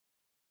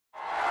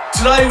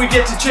today we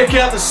get to check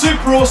out the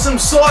super awesome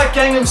Psy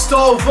Gangnam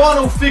Style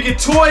vinyl figure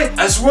toy,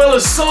 as well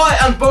as Psy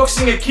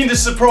unboxing a Kinder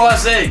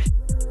Surprise egg.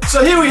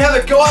 So here we have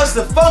it guys,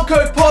 the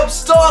Funko Pop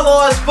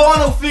stylized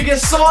vinyl figure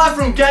Psy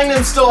from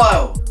Gangnam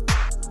Style.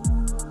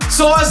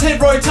 Psy's head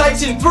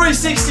rotates in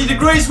 360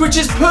 degrees, which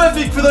is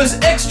perfect for those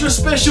extra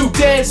special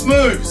dance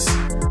moves.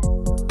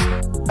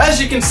 As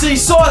you can see,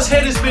 Psy's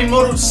head has been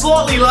modelled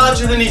slightly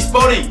larger than his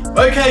body.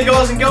 Okay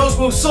guys and girls,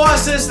 well Psy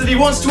says that he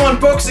wants to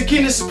unbox the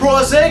Kinder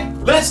Surprise egg.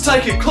 Let's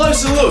take a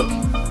closer look.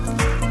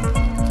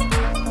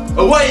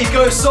 Away you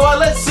go Psy,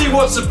 let's see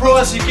what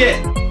surprise you get.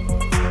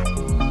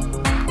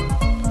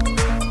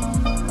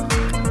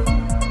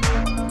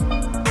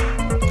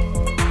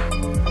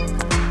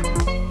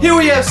 Here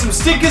we have some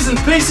stickers and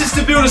pieces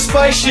to build a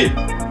spaceship.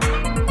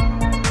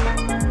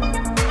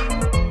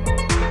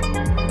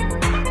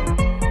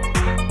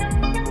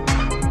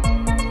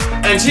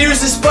 And here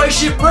is the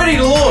spaceship ready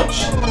to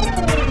launch.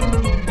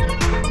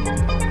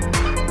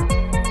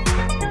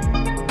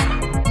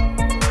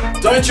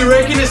 Don't you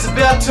reckon it's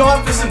about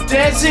time for some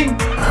dancing?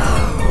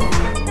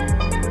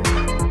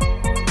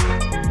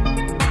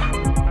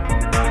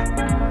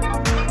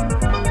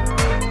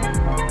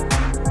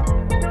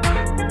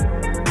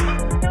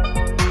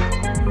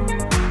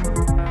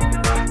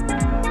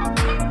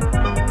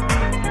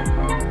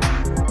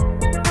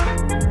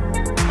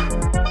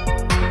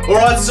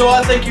 Alright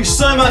Psy, thank you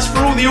so much for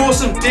all the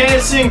awesome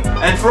dancing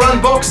and for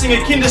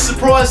unboxing a Kinder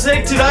Surprise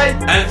egg today.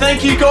 And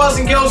thank you guys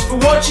and girls for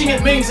watching,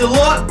 it means a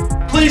lot.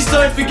 Please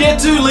don't forget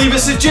to leave a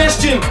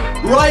suggestion,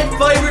 rate,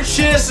 favourite,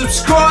 share,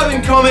 subscribe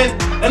and comment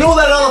and all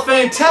that other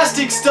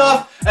fantastic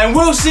stuff, and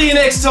we'll see you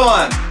next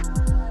time.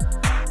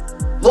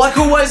 Like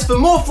always, for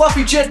more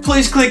Fluffy Jet,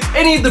 please click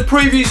any of the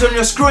previews on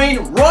your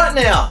screen right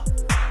now.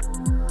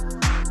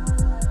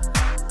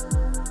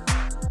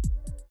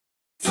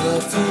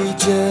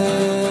 Fluffy Jet.